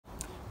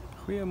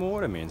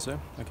Goeiemorgen mensen.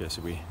 Okay,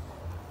 so we're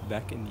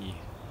back in the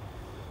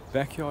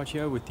backyard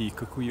here with the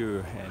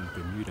Kikuyu and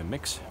Bermuda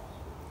mix.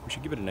 We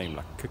should give it a name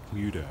like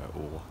Bermuda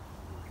or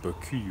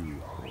Kikuyu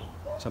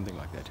or something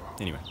like that.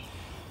 Anyway,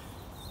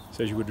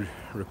 so as you would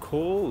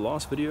recall,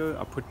 last video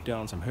I put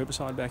down some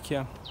herbicide back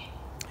here.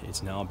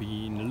 It's now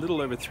been a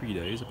little over 3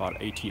 days, about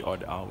 80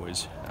 odd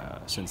hours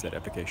since that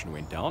application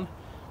went down,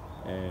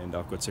 and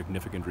I've got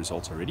significant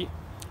results already.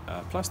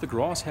 Plus the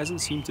grass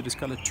hasn't seemed to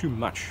discolor too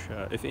much.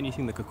 If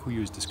anything, the Kikuyu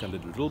has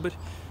discolored a little bit,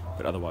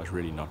 but otherwise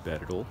really not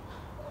bad at all.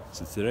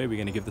 So today we're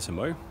going to give this a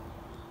mow,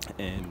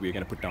 and we're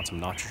going to put down some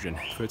nitrogen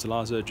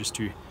fertilizer just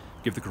to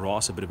give the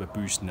grass a bit of a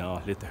boost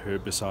now, let the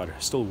herbicide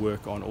still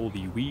work on all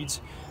the weeds,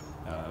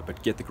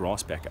 but get the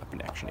grass back up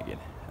in action again.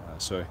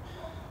 So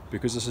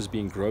because this has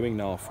been growing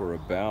now for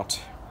about,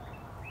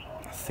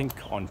 I think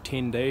on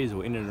 10 days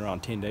or in and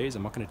around 10 days,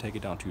 I'm not going to take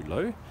it down too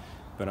low,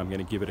 but I'm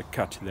going to give it a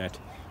cut that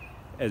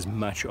as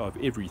much of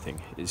everything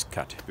is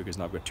cut, because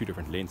now I've got two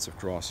different lengths of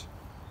grass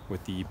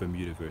with the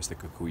Bermuda versus the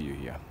Kikuyu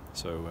here.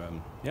 So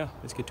yeah,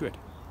 let's get to it.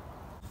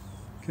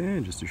 Okay,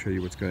 and just to show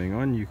you what's going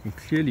on, you can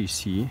clearly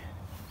see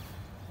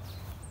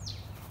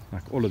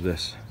like all of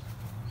this.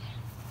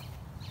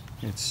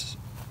 It's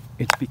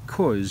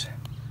because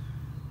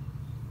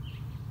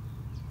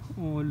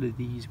all of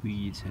these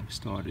weeds have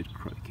started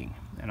croaking,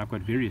 and I've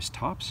got various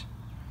types,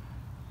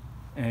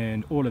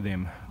 and all of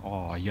them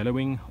are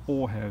yellowing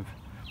or have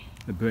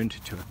burnt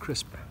to a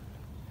crisp,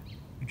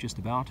 just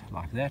about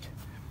like that.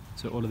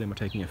 So all of them are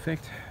taking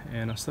effect,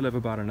 and I still have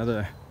about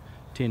another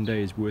 10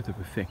 days worth of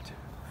effect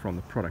from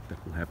the product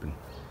that will happen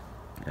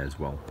as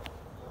well.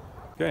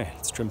 Okay,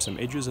 let's trim some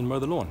edges and mow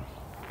the lawn.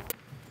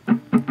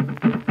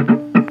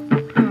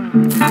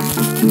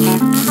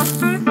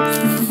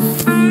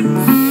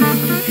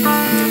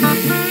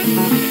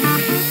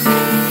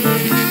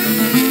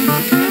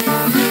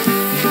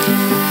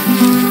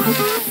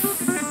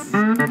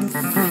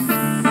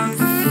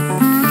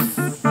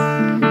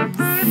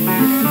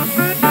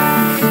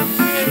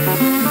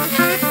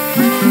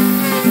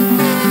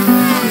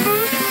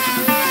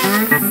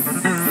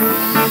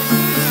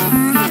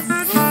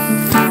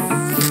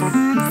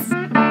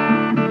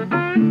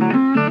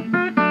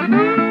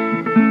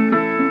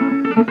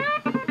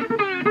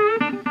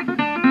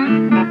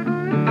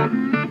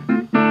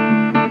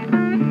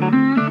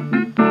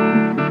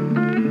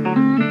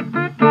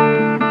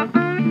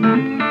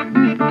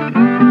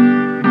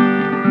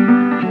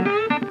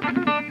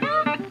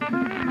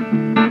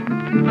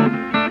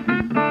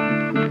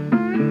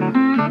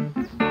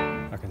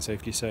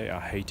 Safely say I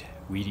hate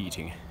weed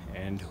eating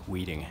and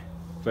weeding,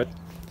 but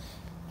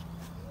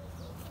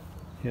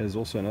here's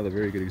also another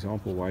very good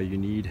example why you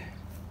need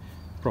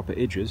proper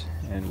edges,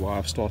 and why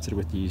I've started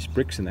with these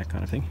bricks and that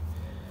kind of thing,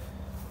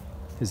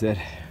 is that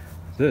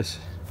this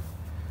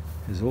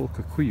is all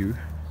Kikuyu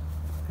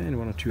and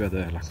one or two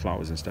other like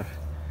flowers and stuff,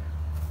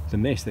 the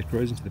mess that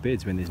grows into the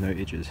beds when there's no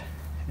edges.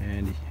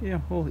 And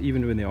yeah, well,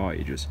 even when there are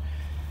edges,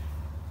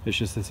 it's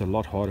just it's a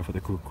lot harder for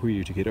the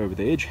Kikuyu to get over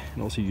the edge,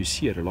 and also you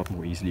see it a lot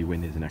more easily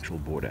when there's an actual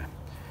border.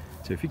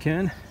 So if you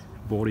can,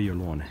 border your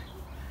lawn.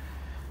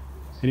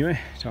 Anyway,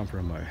 time for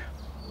a mow.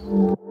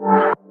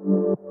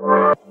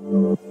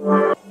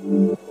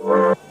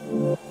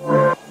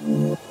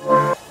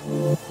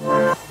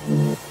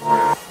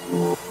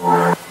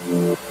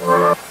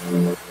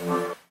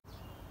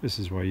 This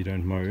is why you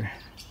don't mow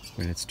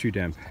when it's too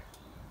damp.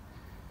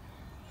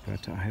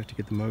 But I have to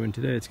get the mow in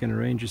today. It's going to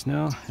rain just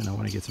now, and I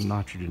want to get some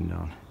nitrogen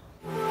down.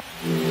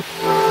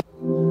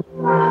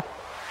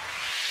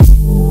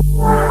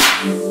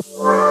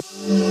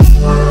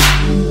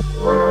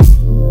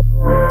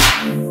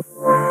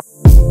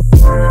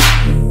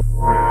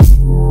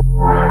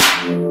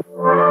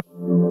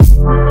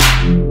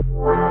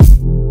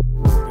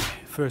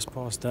 First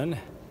pass done. A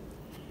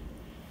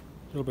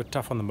little bit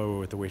tough on the mower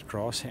with the wet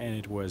grass, and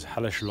it was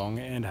hellish long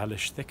and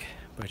hellish thick,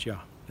 but yeah,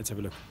 let's have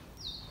a look.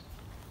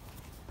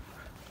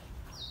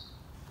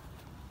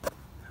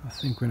 I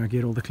think when I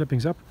get all the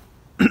clippings up,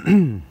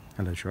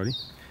 hello Charlie,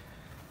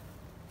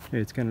 yeah,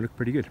 it's going to look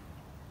pretty good.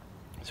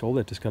 So all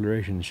that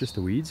discoloration is just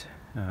the weeds,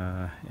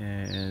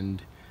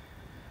 and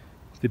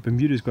the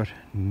Bermuda's got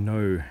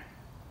no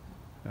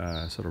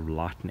sort of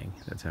lightening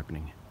that's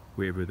happening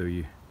wherever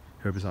the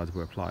herbicides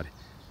were applied.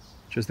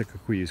 Just the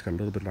Kikuyu's got a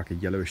little bit like a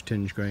yellowish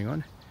tinge going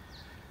on.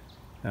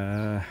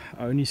 I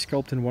only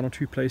sculpted in one or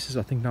two places.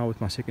 I think now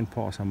with my second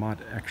pass I might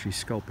actually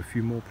sculpt a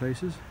few more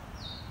places.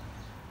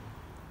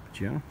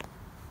 But yeah,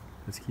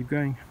 let's keep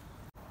going.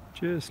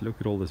 Just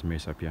look at all this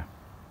mess up here.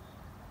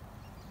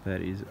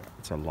 That is,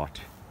 it's a lot.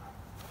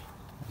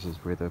 This is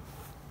where the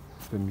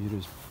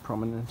Bermuda's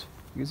prominent.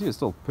 You can see it's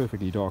still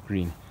perfectly dark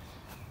green.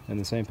 And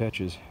the same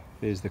patches,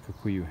 there's the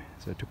Kikuyu.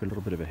 So it took a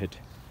little bit of a hit.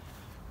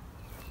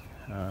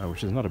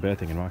 Which is not a bad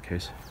thing in my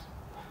case.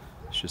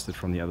 It's just that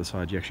from the other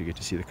side you actually get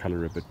to see the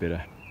color a bit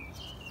better.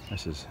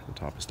 This is the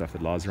type of stuff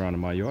that lies around in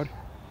my yard.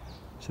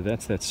 So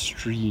that's that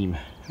stream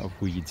of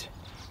weeds.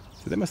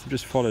 So they must have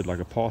just followed like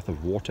a path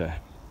of water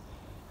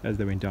as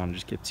they went down and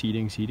just kept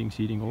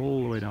seeding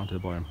all the way down to the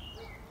bottom.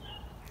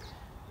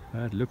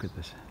 But look at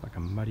this, like a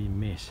muddy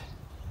mess.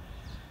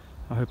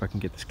 I hope I can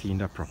get this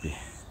cleaned up properly.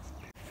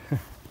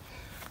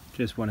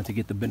 Just wanted to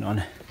get the bin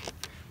on,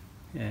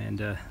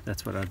 and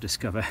that's what I've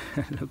discovered.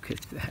 Look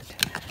at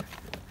that.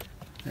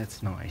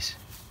 That's nice.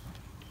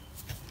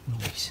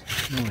 Nice,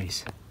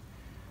 nice.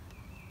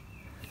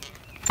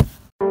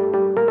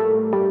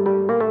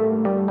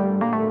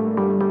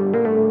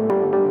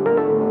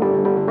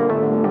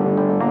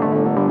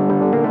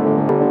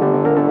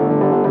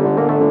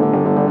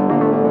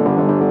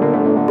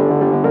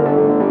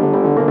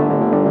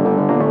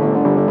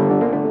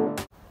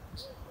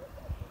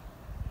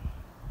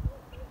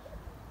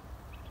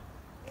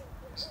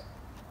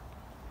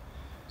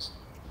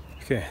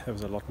 Okay, that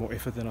was a lot more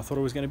effort than I thought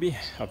it was going to be.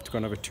 I've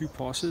gone over 2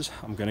 passes.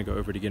 I'm going to go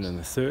over it again in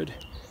the 3rd.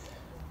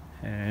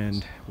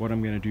 And what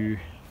I'm going to do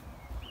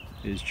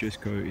is just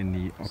go in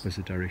the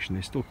opposite direction.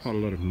 There's still quite a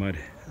lot of mud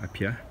up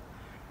here.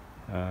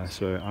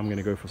 So I'm going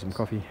to go for some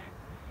coffee.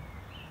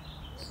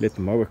 Let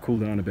the mower cool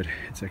down a bit.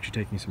 It's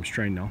actually taking some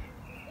strain now.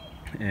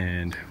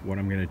 And what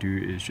I'm going to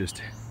do is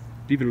just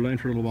leave it alone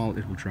for a little while.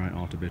 It will dry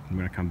out a bit. And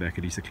when I come back,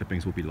 at least the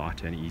clippings will be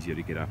lighter and easier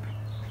to get up.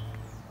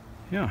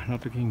 Yeah,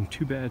 not looking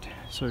too bad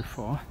so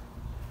far.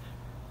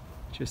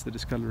 Just the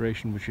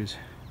discoloration, which is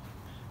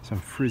some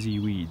frizzy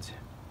weeds.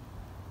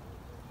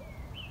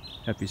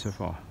 Happy so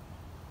far.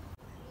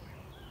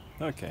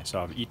 Okay,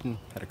 so I've eaten,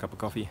 had a cup of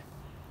coffee,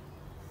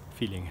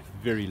 feeling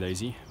very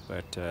lazy,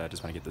 but I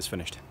just want to get this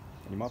finished.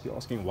 And you might be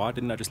asking, why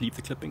didn't I just leave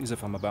the clippings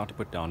if I'm about to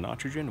put down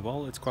nitrogen?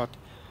 Well, it's quite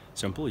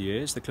simple.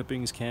 Yes, the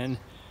clippings can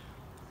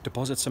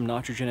deposit some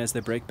nitrogen as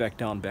they break back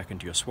down back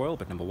into your soil,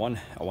 but number one,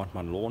 I want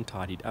my lawn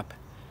tidied up.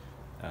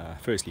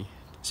 Firstly.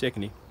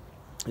 Secondly,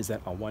 is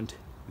that I want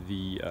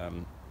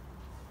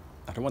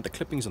I don't want the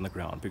clippings on the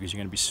ground, because you're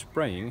going to be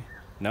spraying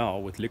now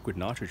with liquid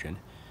nitrogen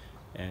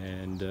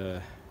and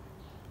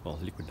well,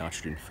 liquid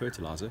nitrogen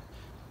fertilizer,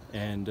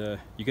 and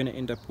you're going to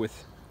end up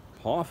with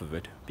half of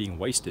it being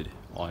wasted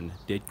on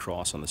dead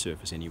grass on the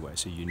surface anyway.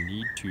 So you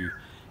need to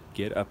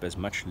get up as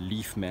much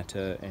leaf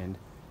matter and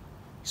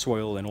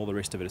soil and all the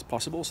rest of it as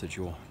possible, so that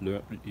your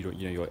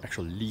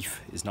actual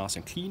leaf is nice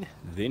and clean.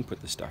 Then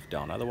put the stuff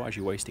down, otherwise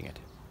you're wasting it.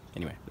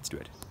 Anyway, let's do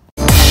it.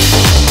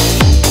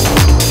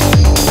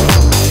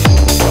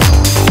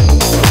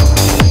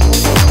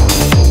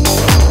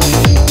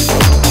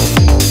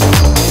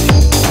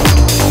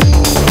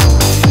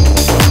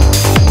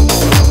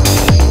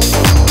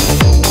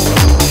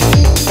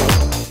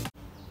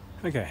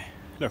 Okay,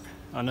 look,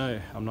 I know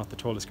I'm not the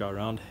tallest guy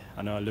around.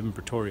 I know I live in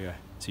Pretoria,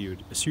 so you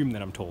would assume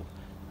that I'm tall.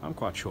 I'm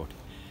quite short.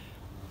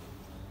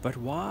 But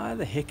why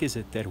the heck is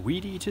it that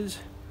weed eaters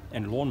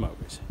and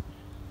lawnmowers,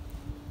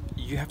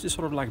 you have to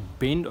sort of like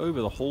bend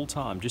over the whole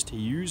time just to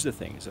use the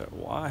thing? So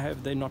why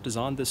have they not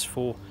designed this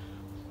for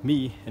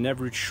me, an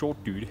average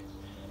short dude?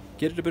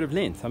 Get it a bit of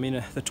length. I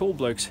mean, the tall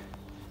blokes,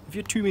 if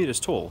you're 2 meters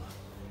tall,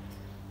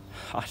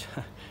 I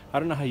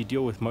don't know how you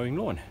deal with mowing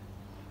lawn.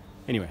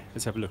 Anyway,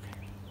 let's have a look.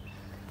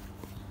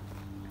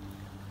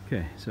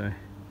 Okay, so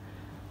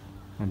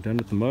I'm done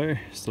with the mow.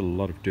 Still a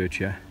lot of dirt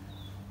here.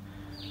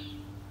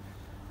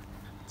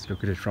 Let's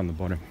look at it from the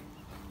bottom.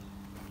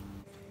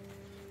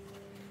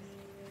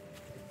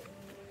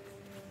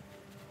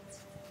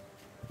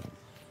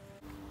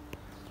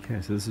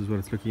 Okay, so this is what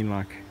it's looking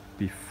like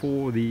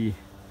before the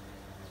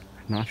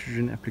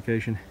nitrogen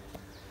application.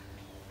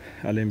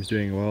 LM's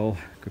doing well.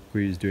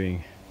 Kikuyu's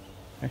doing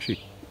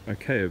actually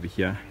okay over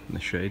here in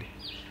the shade.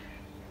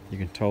 You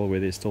can tell where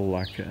there's still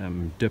like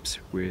dips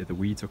where the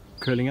weeds are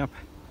curling up,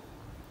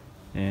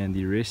 and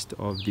the rest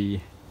of the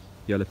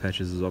yellow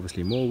patches is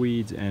obviously more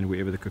weeds, and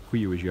wherever the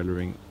Kikuyu is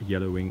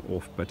yellowing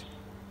off, but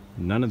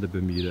none of the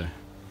Bermuda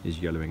is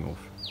yellowing off.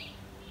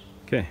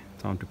 Okay,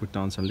 time to put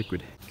down some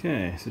liquid.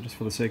 Okay, so just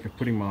for the sake of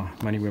putting my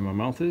money where my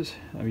mouth is,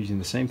 I'm using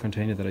the same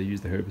container that I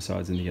used the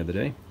herbicides in the other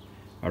day.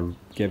 I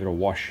gave it a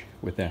wash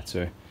with that.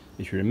 So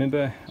if you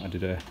remember, I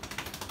did a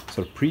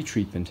sort of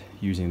pre-treatment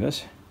using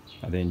this.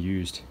 I then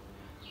used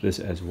this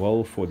as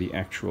well for the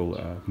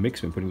actual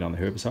mix when putting down the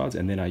herbicides,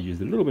 and then I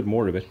used a little bit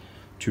more of it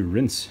to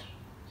rinse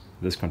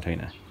this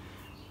container,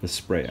 the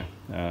sprayer.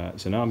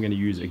 So now I'm going to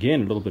use again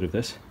a little bit of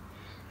this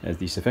as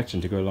the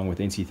surfactant to go along with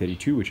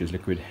NC32, which is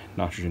liquid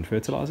nitrogen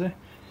fertilizer.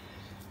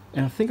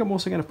 And I think I'm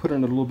also going to put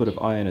in a little bit of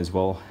iron as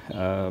well,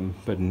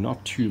 but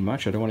not too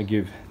much. I don't want to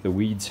give the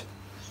weeds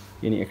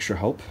any extra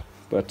help,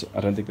 but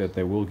I don't think that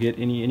they will get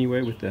any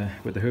anyway with the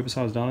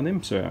herbicides down on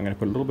them. So I'm going to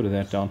put a little bit of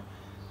that down,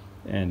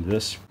 and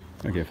this.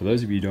 Okay, for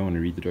those of you who don't want to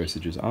read the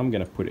dosages, I'm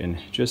going to put in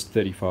just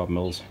 35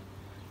 mils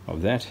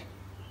of that,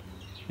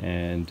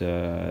 and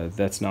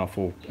that's now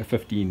for a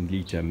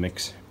 15-liter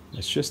mix.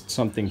 It's just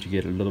something to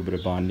get a little bit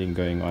of binding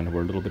going on,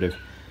 or a little bit of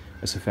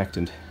a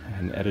surfactant,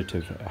 an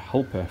additive, a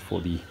helper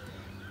for the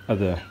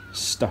other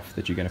stuff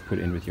that you're going to put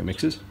in with your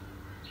mixes.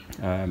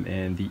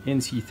 And the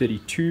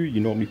NC32,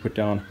 you normally put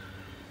down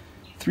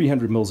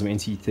 300 mils of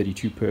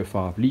NC32 per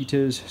 5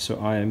 liters, so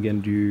I am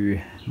going to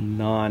do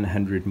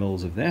 900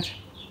 mils of that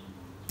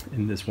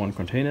in this one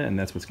container, and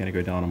that's what's going to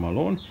go down on my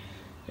lawn.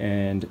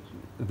 And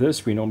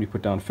this we normally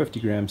put down 50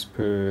 grams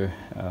per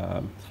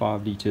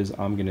 5 liters.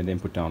 I'm going to then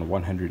put down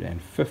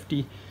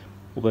 150,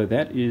 although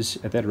that is,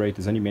 at that rate,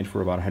 is only meant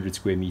for about 100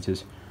 square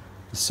meters.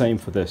 The same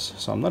for this,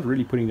 so I'm not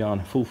really putting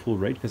down full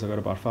rate because I've got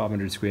about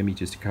 500 square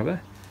meters to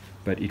cover,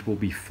 but it will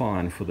be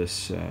fine for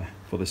this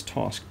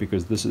task,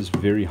 because this is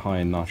very high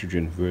in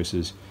nitrogen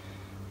versus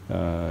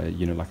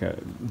you know, like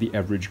the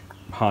average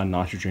high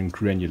nitrogen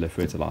granular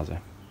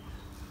fertilizer.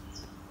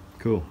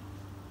 Cool,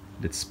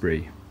 let's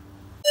spray.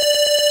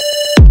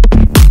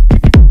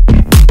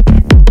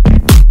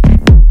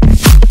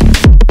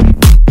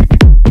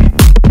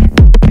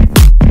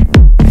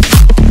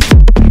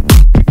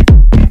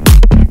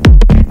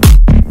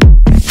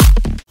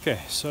 Okay,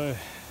 so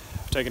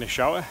I've taken a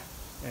shower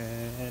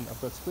and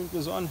I've got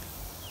sprinklers on.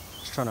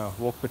 Just trying to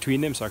walk between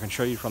them so I can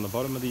show you from the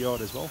bottom of the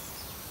yard as well.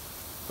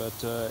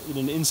 But in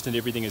an instant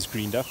everything is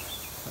greened up.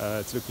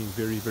 It's looking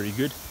very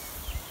good.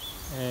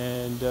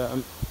 And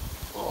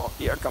oh,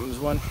 here comes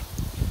one.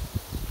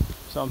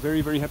 So I'm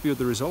very happy with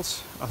the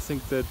results. I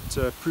think that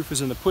proof is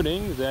in the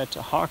pudding that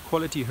a high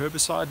quality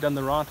herbicide done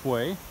the right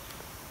way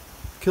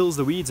kills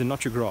the weeds and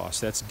not your grass.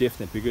 That's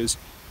definite, because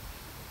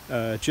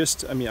I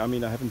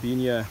mean I haven't been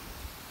here.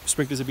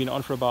 Sprinklers have been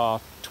on for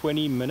about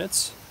 20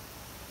 minutes.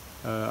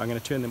 I'm going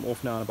to turn them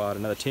off now in about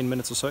another 10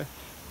 minutes or so,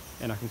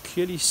 and I can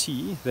clearly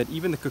see that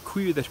even the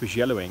Kikuyu that was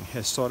yellowing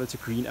has started to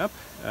green up.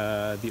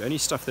 The only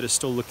stuff that is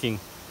still looking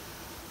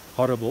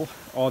horrible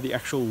are the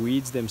actual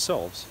weeds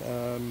themselves.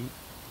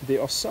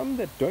 There are some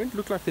that don't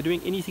look like they're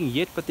doing anything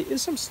yet, but there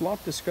is some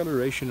slight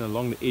discoloration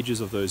along the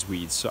edges of those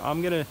weeds. So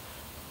I'm going to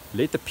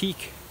let the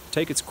peak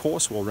take its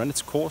course, or run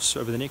its course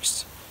over the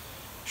next,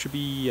 should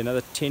be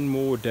another 10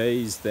 more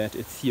days that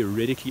it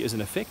theoretically is in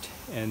effect,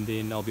 and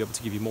then I'll be able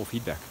to give you more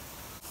feedback.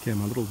 Okay,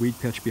 my little weed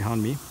patch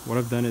behind me, what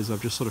I've done is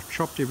I've just sort of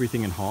chopped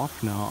everything in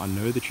half. Now I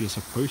know that you're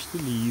supposed to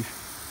leave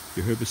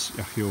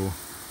your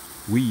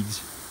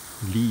weeds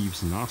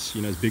leaves nice,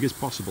 you know, as big as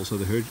possible, so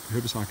the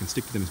herbicide can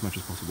stick to them as much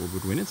as possible.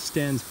 But when it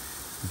stands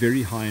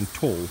very high and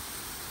tall,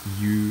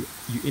 you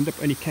end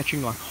up only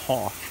catching like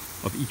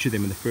half of each of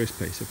them in the first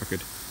place, if I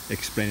could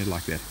explain it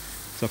like that.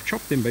 So I've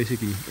chopped them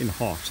basically in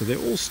half, so they're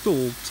all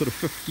still sort of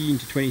 15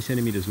 to 20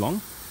 centimeters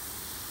long,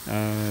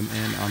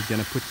 and I'm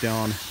going to put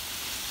down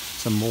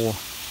some more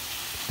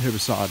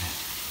herbicide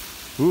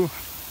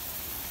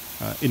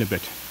in a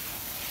bit.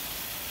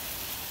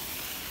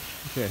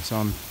 Okay, so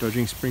I'm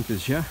dodging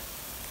sprinklers here,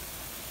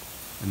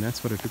 and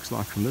that's what it looks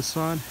like from this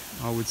side.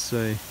 I would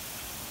say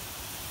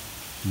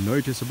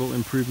noticeable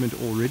improvement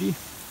already,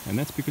 and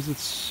that's because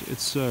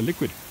it's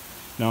liquid.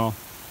 Now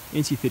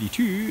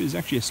NC32 is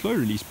actually a slow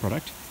release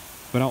product,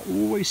 but I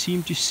always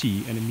seem to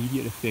see an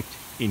immediate effect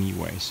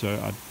anyway. So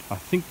I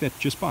think that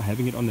just by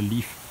having it on the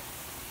leaf,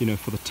 you know,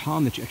 for the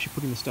time that you're actually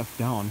putting the stuff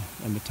down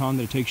and the time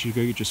that it takes you to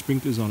go get your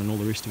sprinklers on and all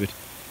the rest of it,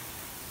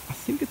 I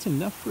think it's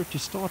enough for it to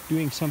start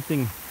doing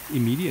something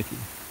immediately,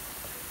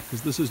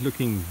 because this is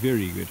looking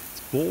very good.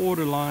 It's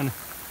borderline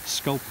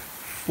scalp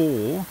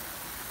for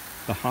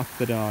the height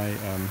that I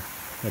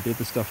let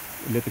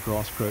the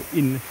grass grow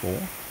in for.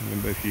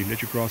 Remember, if you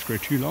let your grass grow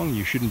too long,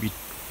 you shouldn't be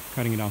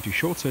cutting it out too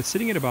short. So it's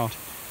sitting at about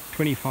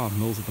 25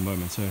 mils at the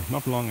moment, so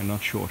not long and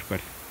not short, but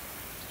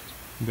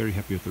I'm very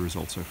happy with the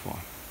results so far.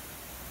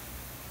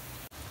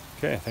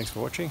 Okay, thanks for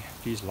watching.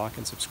 Please like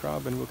and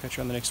subscribe, and we'll catch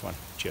you on the next one.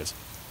 Cheers.